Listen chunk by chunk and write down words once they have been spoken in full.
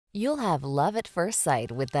You'll have love at first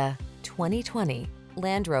sight with the 2020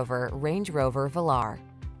 Land Rover Range Rover Velar.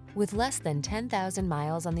 With less than 10,000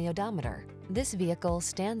 miles on the odometer, this vehicle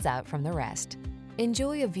stands out from the rest.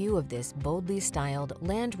 Enjoy a view of this boldly styled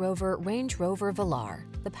Land Rover Range Rover Velar,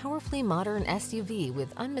 the powerfully modern SUV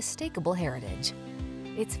with unmistakable heritage.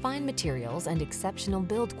 Its fine materials and exceptional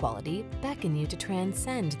build quality beckon you to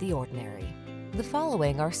transcend the ordinary. The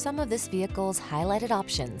following are some of this vehicle's highlighted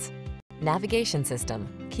options: navigation system,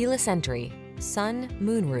 keyless entry, sun,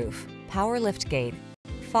 moonroof, power liftgate,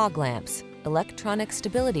 fog lamps, electronic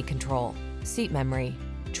stability control, seat memory,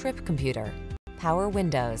 trip computer, power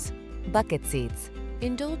windows, bucket seats.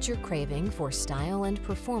 Indulge your craving for style and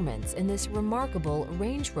performance in this remarkable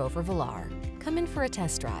Range Rover Velar. Come in for a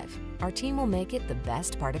test drive. Our team will make it the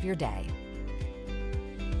best part of your day.